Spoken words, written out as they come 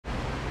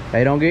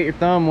Hey, don't get your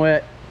thumb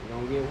wet. You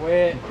don't get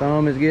wet. Your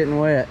thumb is getting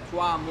wet. That's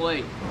why I'm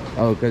late.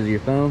 Oh, because of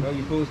your thumb? Oh,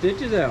 you pull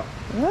stitches out.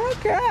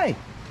 Okay.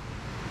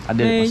 I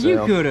did it myself.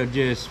 You could have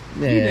just.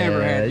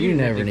 Yeah, you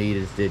never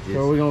needed stitches.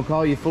 So are we gonna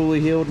call you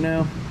fully healed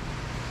now?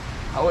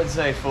 I wouldn't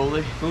say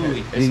fully.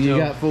 Fully. You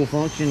got full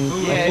function,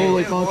 yeah,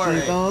 fully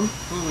functioning thumb?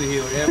 Fully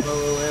healed.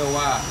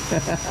 F-O-O-L-Y.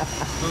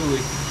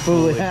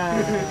 Fully.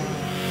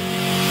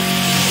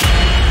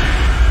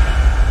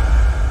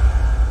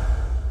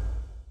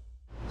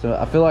 So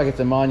I feel like it's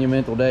a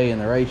monumental day in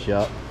the race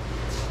shop.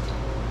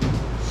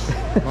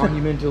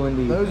 Monumental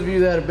indeed. Those of you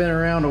that have been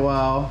around a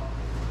while,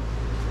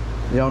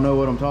 y'all know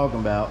what I'm talking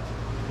about.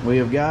 We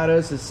have got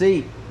us a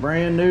seat,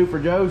 brand new for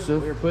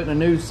Joseph. We're putting a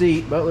new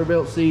seat, Butler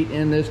built seat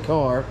in this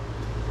car.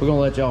 We're gonna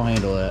let y'all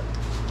handle that.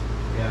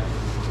 Yeah.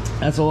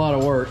 That's a lot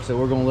of work, so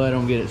we're gonna let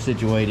them get it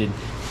situated,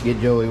 get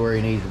Joey where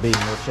he needs to be,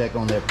 and we'll check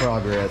on their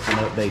progress and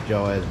update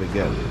y'all as we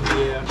go.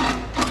 Yeah.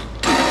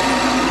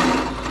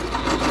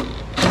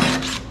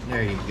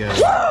 There you go.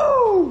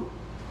 Woo!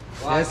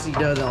 Jesse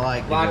doesn't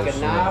like a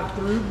knife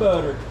through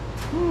butter.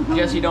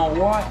 Jesse don't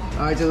what?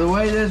 All right, so the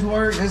way this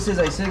works, this is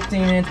a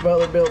 16-inch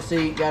Butler built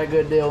seat. Got a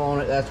good deal on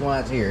it. That's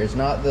why it's here. It's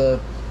not the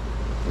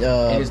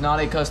it is not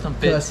a custom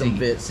fit seat.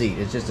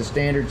 It's just a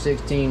standard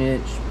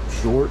 16-inch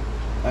short,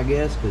 I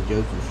guess, because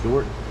Joseph's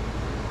short.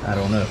 I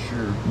don't know.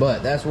 Sure.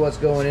 But that's what's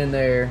going in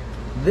there.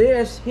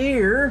 This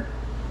here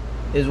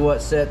is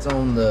what sets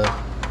on the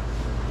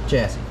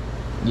chassis.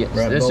 Yes,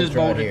 right, this is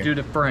right bolted to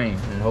the frame.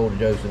 And hold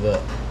Joseph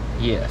up.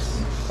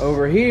 Yes.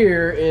 Over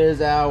here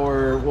is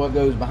our what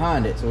goes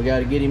behind it. So we got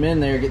to get him in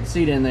there, get the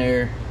seat in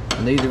there,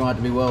 and these are going to have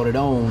to be welded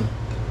on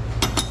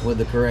with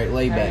the correct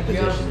layback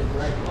position. It's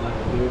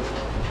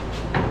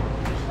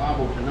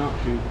liable to not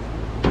shoot,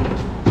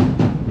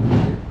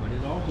 but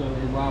it also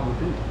is liable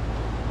to.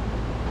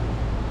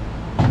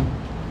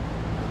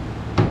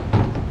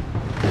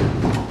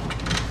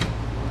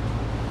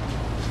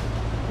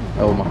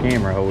 Oh, my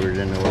camera holder's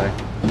in the way.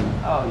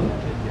 Oh yeah,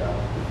 good job.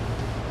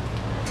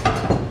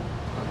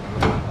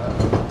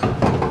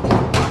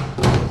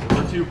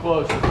 We're too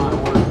close to my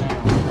work now.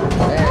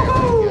 There we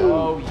go.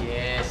 Oh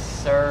yes,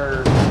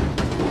 sir.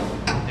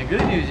 The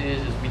good news is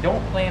we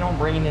don't plan on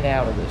bringing it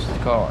out of this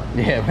car.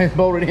 Yeah, let's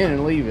bolt it in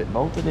and leave it.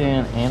 Bolt it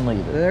in and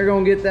leave it. They're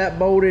gonna get that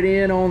bolted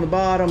in on the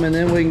bottom, and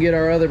then we can get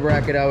our other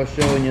bracket I was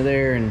showing you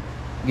there and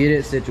get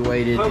it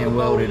situated and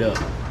weld it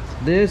up.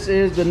 This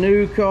is the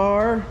new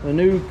car, the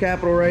new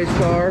capital race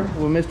car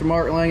with Mr.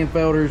 Mark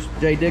Langenfelder's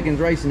J.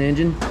 Dickens racing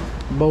engine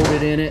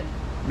bolted in it.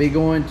 Be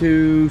going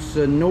to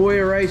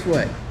Senoia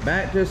Raceway,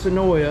 back to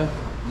Senoia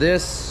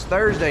this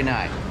Thursday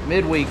night,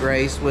 midweek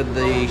race with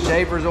the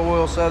Schaefer's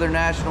Oil Southern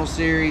National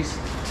Series.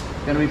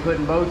 Gonna be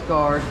putting both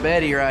cars,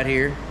 Betty right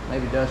here,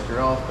 maybe dust her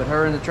off, put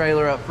her in the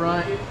trailer up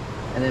front,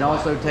 and then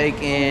also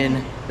take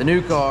in the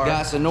new car.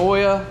 Got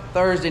Senoia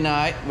Thursday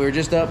night. We were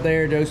just up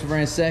there. Joseph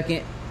ran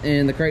second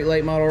in the crate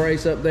late model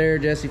race up there.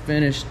 Jesse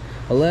finished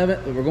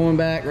 11th, but we're going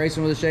back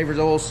racing with the Schaefer's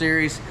Oil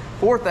Series,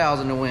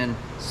 4,000 to win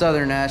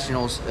Southern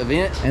Nationals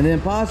event, and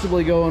then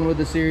possibly going with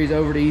the series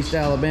over to East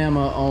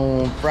Alabama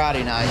on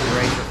Friday night to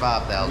race for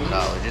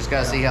 $5,000. Just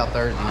gotta see how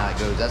Thursday night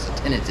goes. That's a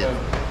tentative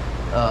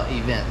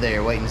event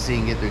there. Waiting to see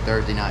and get through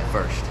Thursday night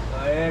first.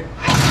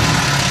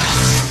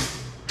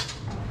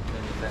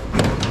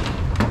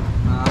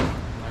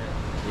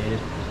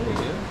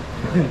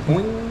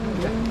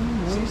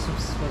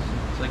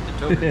 It's like the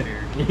toter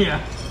chair. Yeah.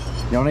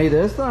 Y'all need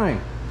this thing?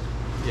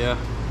 Yeah.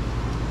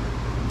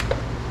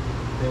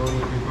 Then we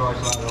need to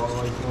probably slide it all the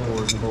way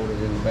forward and bolt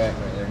it in the back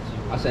right there.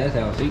 I said that's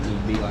how a seat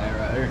needs to be like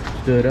right there.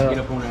 Stood up.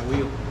 Get up on that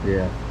wheel.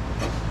 Yeah.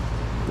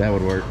 That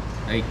would work.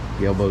 Hey.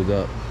 The elbows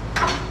up.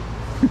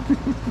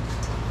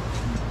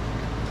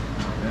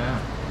 Yeah.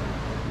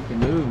 You can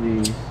move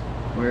these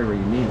wherever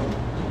you need them.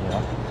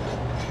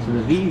 Yeah. So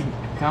the V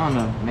kind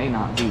of may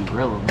not be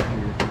relevant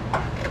here.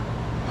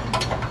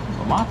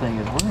 But my thing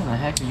is, where in the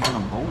heck are you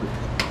going to bolt it?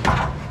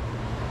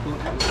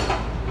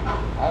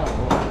 I don't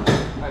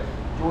know. Like,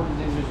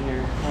 Jordan's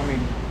engineer. I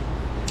mean,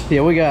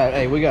 Yeah, we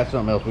got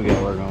something else we got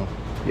to work on.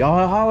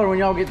 Y'all holler when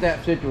y'all get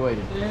that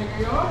situated.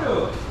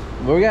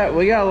 We got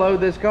to load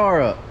this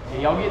car up.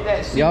 yeah, y'all get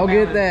that seat Y'all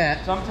get mounted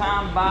that.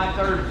 sometime by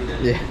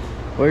Thursday. Yeah,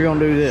 we're gonna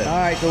do this. All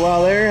right, so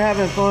while they're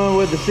having fun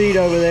with the seat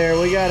over there,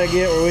 we got to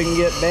get where we can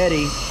get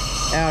Betty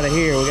out of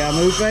here. We got to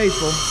move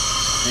Faithful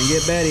and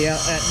get Betty out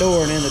that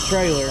door and in the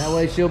trailer. That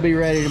way she'll be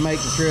ready to make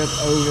the trip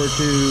over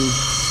to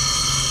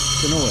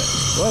Senoia.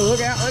 Whoa,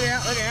 look out, look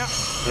out, look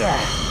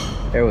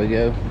out. There we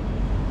go.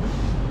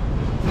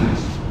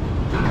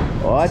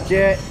 Watch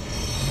it.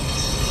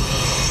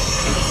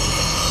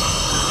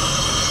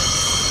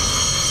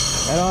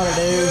 That ought to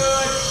do.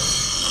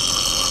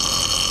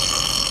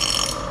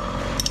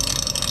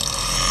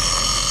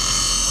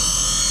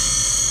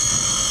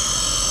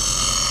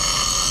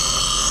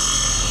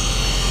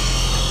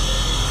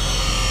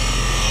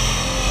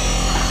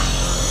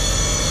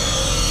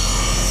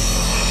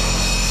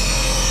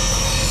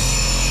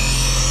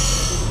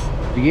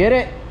 Did you get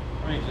it?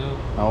 I think so.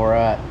 All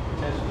right.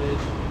 Test fit.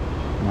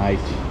 Nice.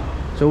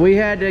 So we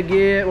had to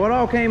get, what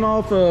all came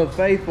off of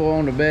Faithful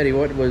onto Betty?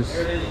 What was?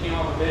 Everything came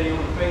off of Betty on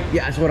the Faithful.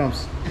 Yeah, that's what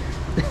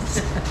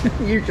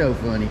I'm, you're so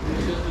funny.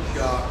 It's just a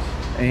shock.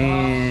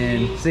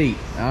 And seat.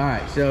 All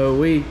right, so all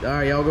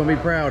right, y'all gonna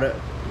be proud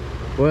of.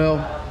 Well,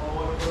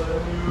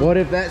 what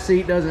if that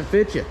seat doesn't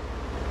fit you?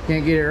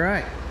 Can't get it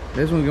right.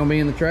 This one's gonna be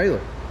in the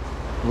trailer.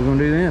 We're gonna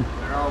do then.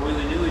 They're all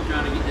willy-nilly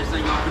trying to get this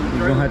thing off in the You're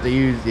trailer. gonna have to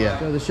use, yeah.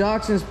 So the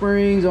shocks and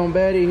springs on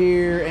Betty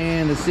here,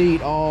 and the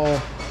seat all,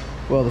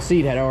 well, the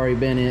seat had already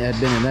been in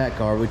that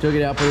car. We took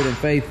it out, put it in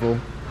Faithful,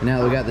 and now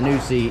that we got the new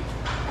seat,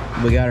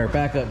 we got our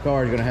backup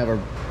car is gonna have our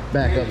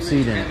backup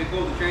seat in it.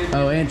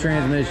 Oh, and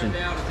transmission.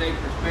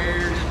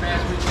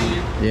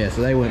 Yeah,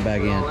 so they went back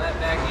in.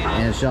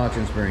 And shocks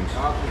and springs.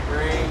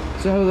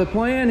 So the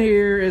plan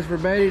here is for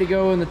Betty to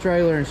go in the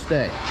trailer and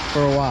stay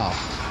for a while.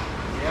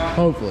 Yeah.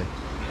 Hopefully.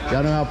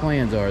 Y'all know how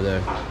plans are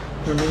though.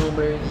 The little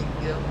berries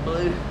get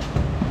blue.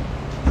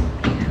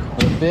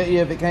 Would it fit you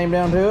if it came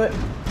down to it?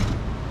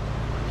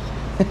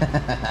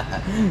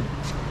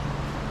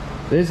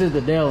 This is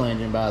the Dell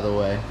engine, by the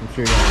way. I'm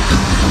sure y'all.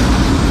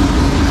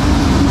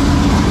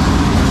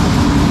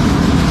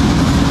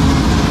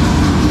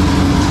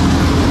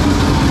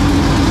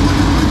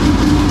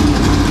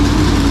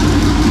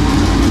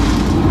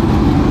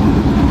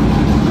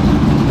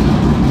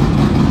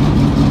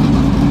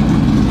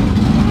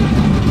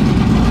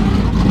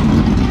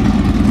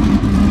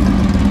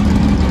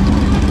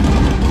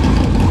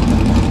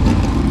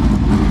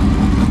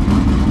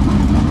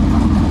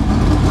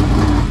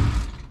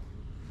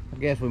 I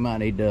guess we might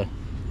need to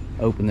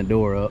open the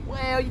door up.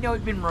 Well, you know,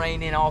 it's been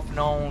raining off and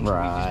on. So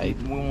Right.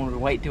 we wanted to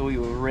wait till we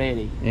were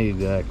ready.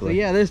 Exactly. So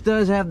yeah, this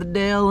does have the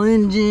Dell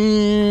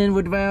engine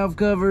with valve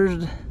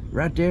covers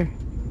right there.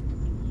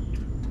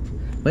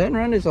 We hadn't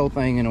run this whole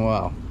thing in a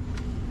while.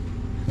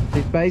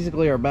 It's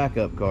basically our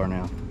backup car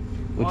now.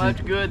 Well,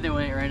 that's good that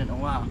we ain't ran it in a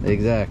while.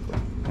 Exactly.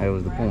 That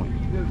was the point.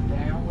 You go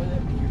down with it,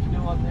 and you're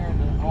still up there in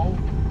the hole.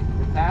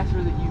 The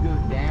faster that you go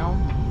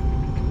down,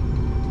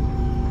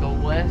 the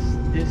less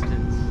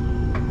distance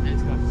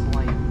it's going to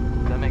slam.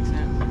 Does that make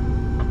sense?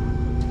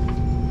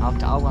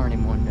 I'll learn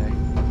him one day.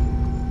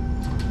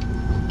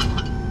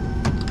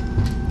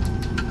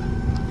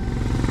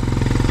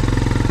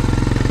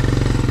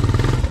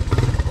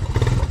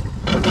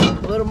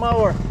 A little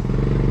more.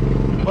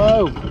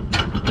 Whoa.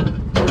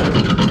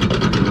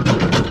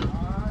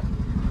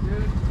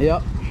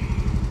 Yep.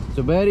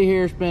 So Betty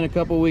here spent a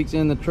couple weeks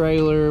in the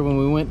trailer when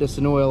we went to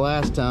Senoia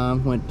last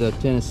time, went to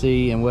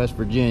Tennessee and West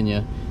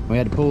Virginia. We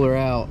had to pull her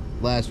out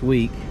last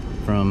week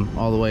from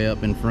all the way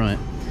up in front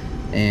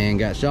and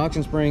got shocks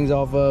and springs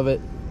off of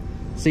it,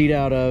 seat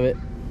out of it,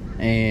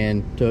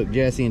 and took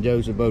Jesse and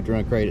Joseph both to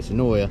run crate at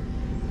Senoia.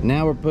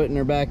 Now we're putting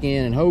her back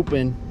in and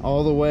hoping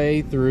all the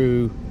way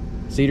through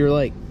Cedar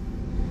Lake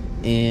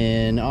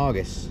in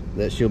August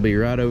that she'll be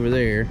right over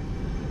there,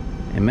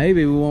 and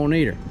maybe we won't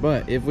need her,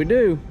 but if we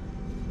do,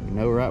 we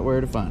know right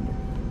where to find her.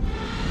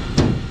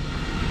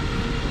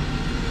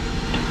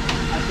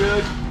 That's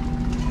good.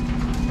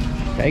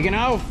 Taking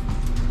off.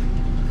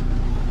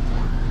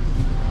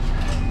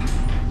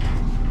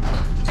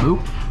 Oop,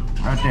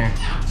 right there.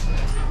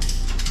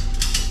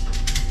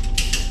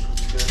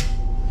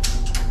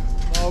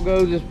 All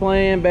goes as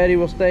planned. Betty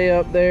will stay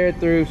up there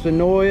through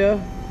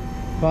Senoia,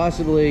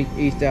 possibly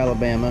East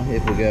Alabama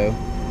if we go.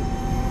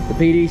 The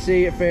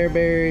PDC at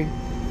Fairbury,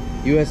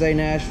 USA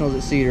Nationals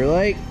at Cedar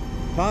Lake,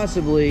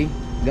 possibly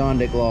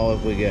Gondik Law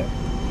if we go.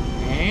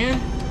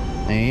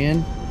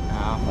 And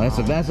that's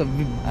a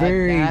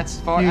very that's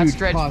far. huge That's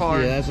stretch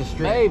far. Yeah, that's a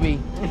stretch.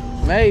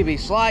 Maybe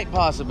slight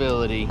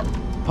possibility,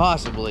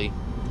 possibly,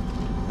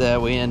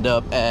 that we end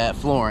up at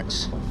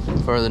Florence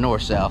for the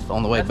north-south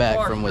on the way That's back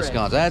far from stretch.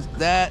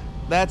 Wisconsin.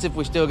 That's if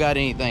we still got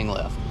anything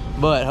left.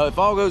 But if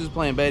all goes as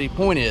planned, Betty,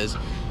 point is,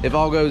 if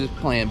all goes as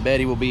planned,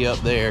 Betty will be up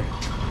there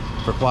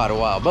for quite a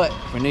while. But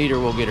if we need her,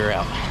 we'll get her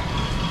out.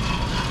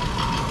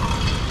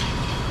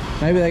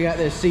 Maybe they got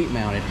this seat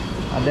mounted.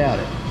 I doubt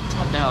it.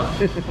 I doubt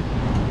it.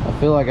 I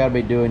feel like I'd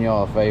be doing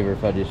y'all a favor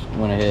if I just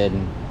went ahead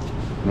and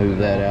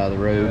moved that out of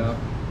the road. Yeah.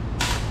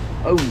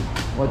 Oh,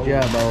 watch your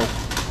eyeballs.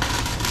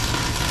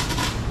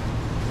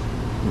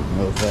 I don't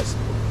know if that's,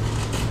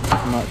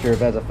 I'm not sure if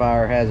that's a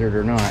fire hazard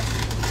or not.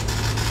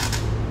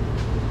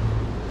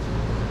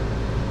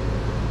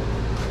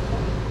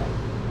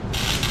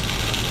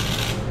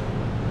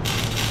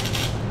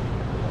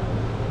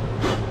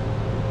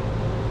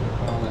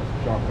 All that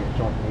chalk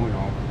point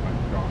off. Like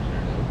the chalk's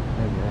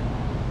there.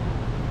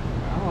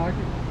 I like it.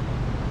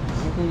 I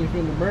don't think you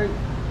feel the brake.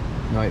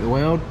 Like the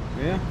weld?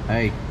 Yeah.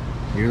 Hey,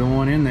 you're the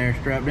one in there,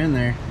 strapped in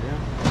there.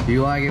 Yeah. If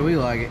you like it, we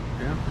like it.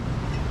 Yeah.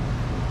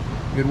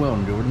 Good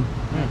welding, Jordan.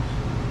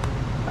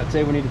 I'd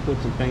say we need to put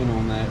some paint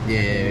on that.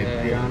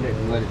 Yeah. Around it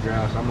and let it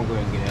dry. So I'm gonna go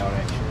ahead and get it out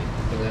actually.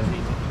 Because that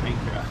needs some paint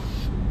dry.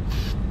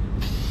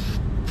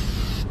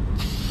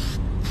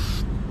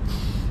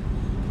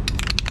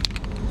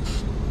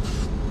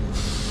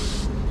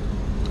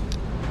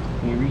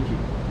 Can you reach it?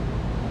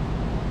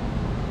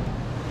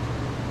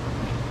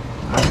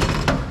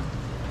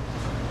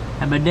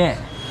 How about that?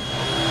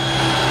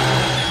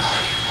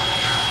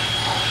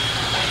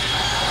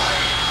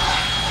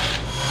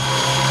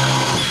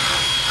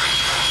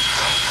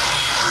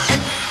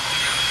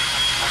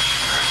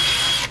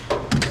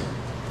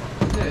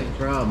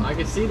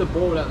 see the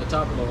bolt at the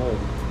top of the hole.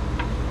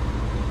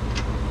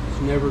 It's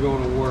never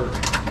going to work.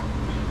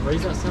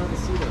 Raise that side to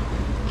see that.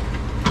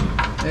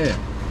 Yeah.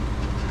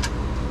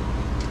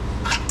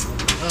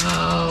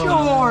 Oh,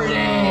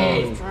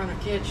 Jordan! Trying to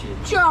catch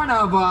it. Son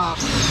of a...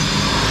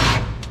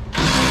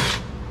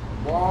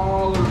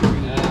 Baller.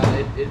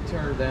 It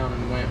turned down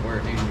and went where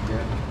it needed to go.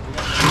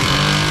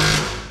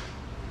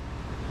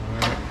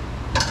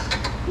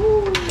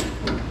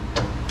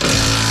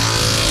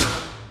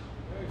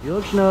 You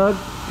look snug.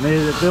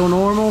 Does it feel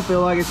normal?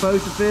 Feel like it's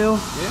supposed to feel?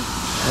 Yeah.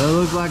 It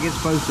looks like it's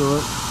supposed to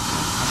look.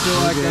 I feel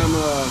like good. I'm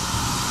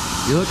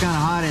You look kind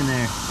of hot in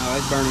there. oh,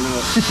 it's burning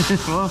up.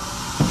 Well, I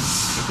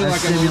feel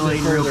like I'm a little bit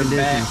simulating real further conditions.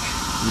 back.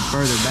 You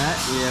further back?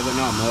 Yeah, but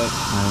not much.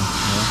 Oh,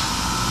 well.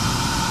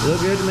 You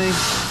look good to me.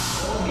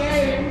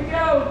 Okay, here we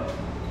go.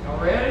 Y'all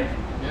ready?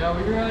 Yeah,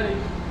 we ready.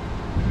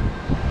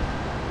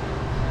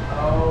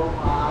 Oh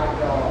my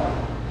God.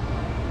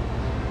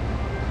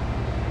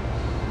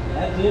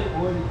 That's it.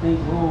 What do you think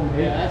wrong?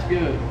 Yeah, that's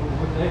good.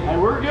 Hey,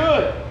 we're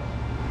good.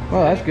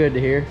 Well, that's good to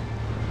hear.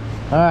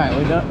 All right,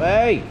 we done.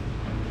 Hey,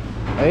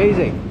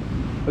 easy.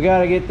 We got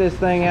to get this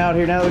thing out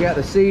here. Now that we got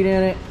the seat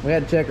in it, we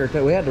had to check our.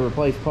 We had to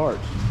replace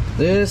parts.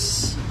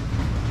 This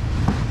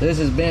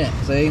is bent.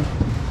 See,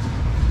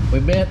 we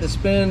bent the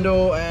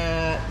spindle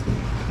at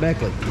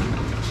Beckley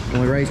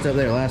when we raced up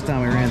there last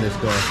time we ran this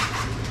car.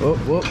 Whoop,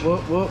 whoop,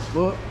 whoop, whoop,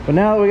 whoop. But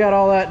now that we got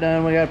all that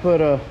done, we got to put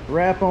a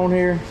wrap on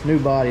here. New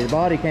body. The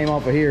body came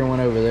off of here and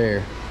went over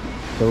there.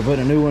 So we're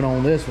putting a new one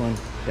on this one.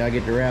 Got to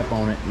get the wrap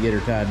on it and get her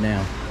tied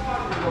down.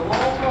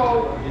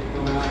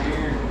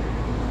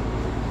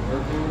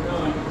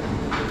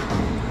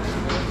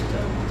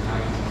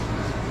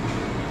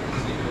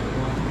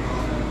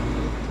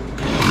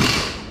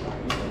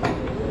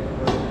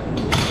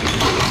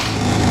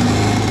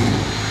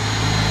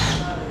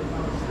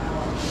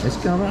 It's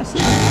coming, I see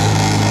it.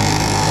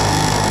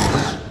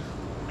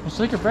 Well,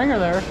 stick your finger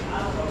there.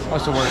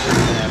 What's the worst thing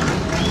that can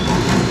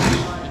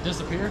happen? It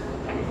disappear?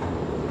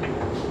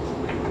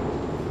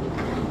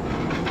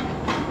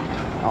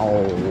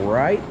 All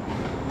right.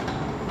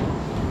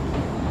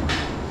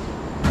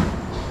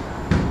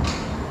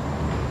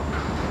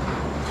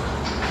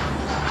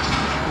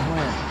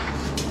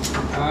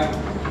 Alright.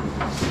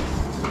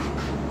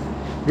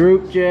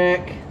 Group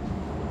check.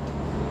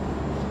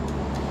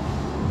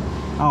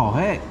 Oh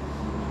heck,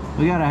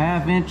 we got a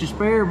 1/2 inch of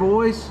spare,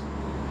 boys.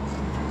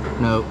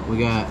 No, we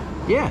got,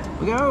 yeah,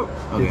 we got,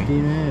 okay.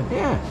 15.5.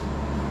 Yeah,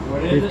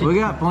 What is it? we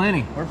got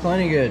plenty. We're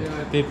plenty good.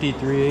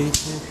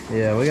 53/8.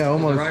 Yeah, we got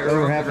almost right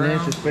over off the 1/2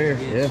 inch of spare.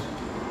 ground? Yeah,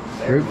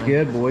 group's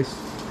good, boys.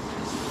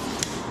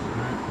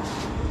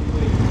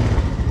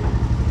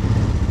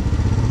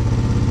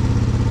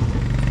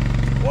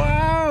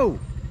 Whoa,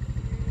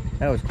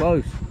 that was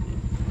close.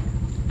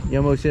 You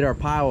almost hit our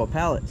pile of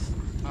pallets.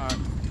 Alright,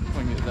 we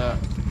can get that.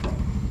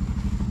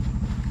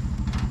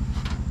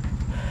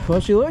 Well,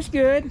 she looks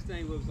good. This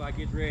thing looks like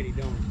it's ready,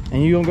 don't it?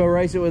 And you gonna go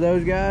race it with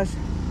those guys?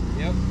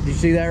 Yep. Did you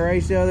see that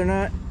race the other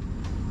night?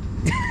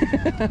 Yeah,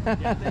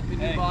 I think the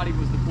new body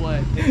was the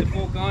play. It's a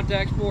full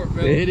contact sport,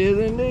 fellas. It is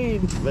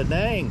indeed. But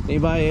dang,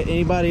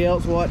 anybody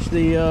else watch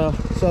the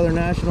Southern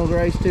Nationals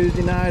race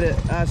Tuesday night at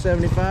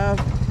I-75?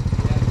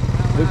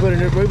 We put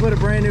a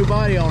brand new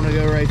body on to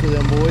go race with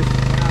them boys.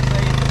 When I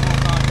say it's a full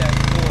contact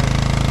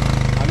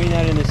sport, I mean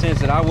that in the sense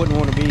that I wouldn't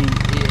want to be,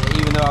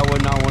 even though I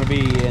would not want to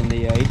be in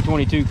the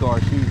 822 car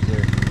shoes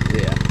there.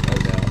 Yeah, no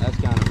doubt. That's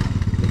kind of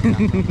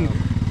something else.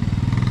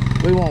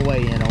 We won't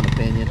weigh in on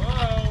opinion.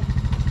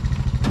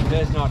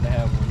 Best not to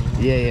have one.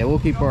 You know? Yeah, we'll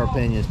keep our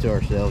opinions to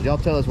ourselves. Y'all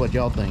tell us what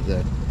y'all think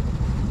though.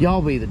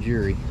 Y'all be the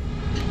jury.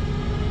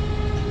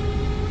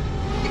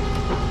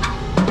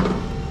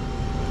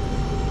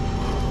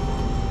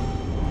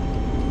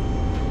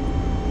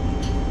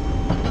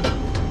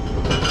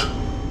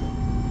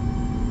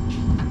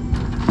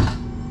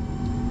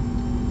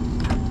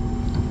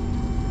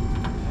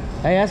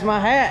 Hey, that's my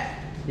hat.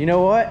 You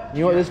know what?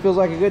 You know what this feels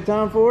like a good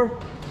time for?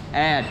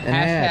 Ad. An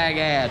Hashtag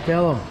ad.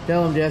 Tell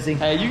them, Jesse.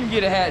 Hey, you can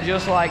get a hat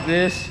just like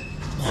this.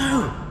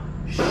 Why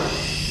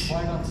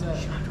not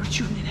say? We're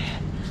shooting an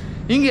ad.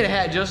 You can get a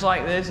hat just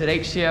like this at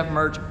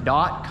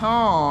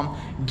htfmerch.com.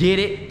 Get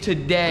it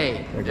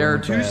today. There are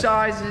two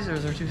sizes.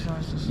 Is there two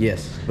sizes?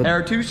 Yes. There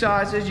are two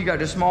sizes. You got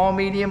the small,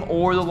 medium,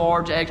 or the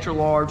large, extra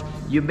large.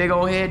 You big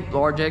old head,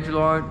 large, extra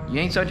large. You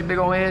ain't such a big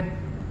old head,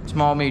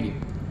 small, medium.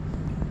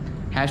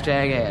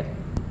 Hashtag ad.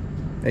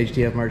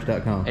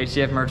 htfmerch.com.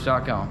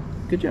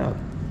 htfmerch.com. Good job.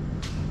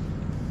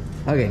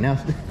 Okay, now you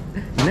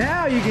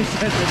can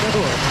shut the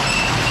door.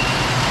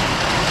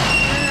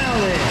 Now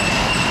then.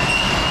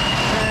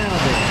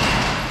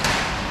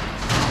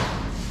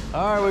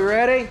 All right, we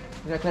ready?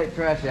 We gotta take the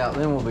trash out,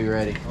 then we'll be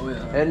ready. Oh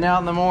yeah. Heading out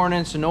in the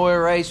morning,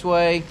 Senoia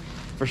Raceway.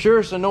 For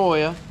sure,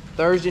 Senoia.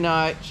 Thursday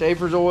night,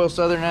 Schaefer's Oil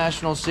Southern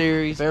National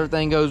Series. If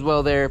everything goes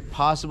well there,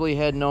 possibly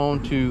heading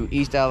on to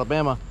East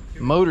Alabama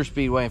Motor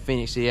Speedway in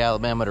Phoenix City,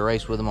 Alabama to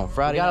race with them on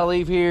Friday. We gotta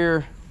leave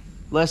here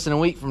less than a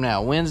week from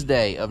now.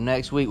 Wednesday of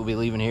next week, we'll be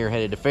leaving here,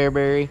 headed to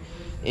Fairbury.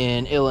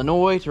 in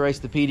Illinois to race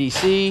the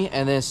PDC,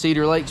 and then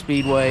Cedar Lake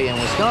Speedway in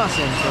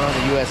Wisconsin to run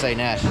the USA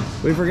National.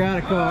 We forgot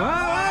a car.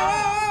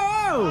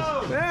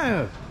 Oh!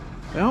 Yeah.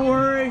 Don't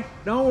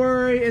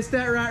worry. It's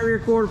that right rear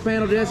quarter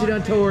panel. Jesse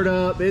done tore it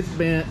up. It's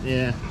bent.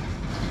 Yeah.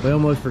 We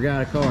almost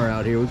forgot a car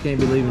out here. We can't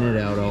be leaving it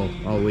out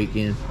all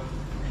weekend.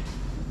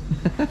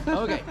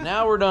 Okay,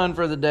 now we're done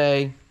for the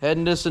day.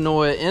 Heading to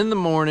Senoia in the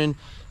morning.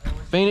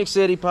 Phoenix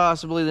City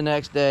possibly the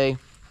next day.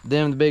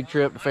 Then the big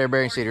trip to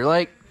Fairbury and Cedar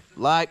Lake.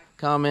 Like,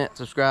 comment,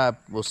 subscribe.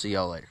 We'll see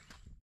y'all later.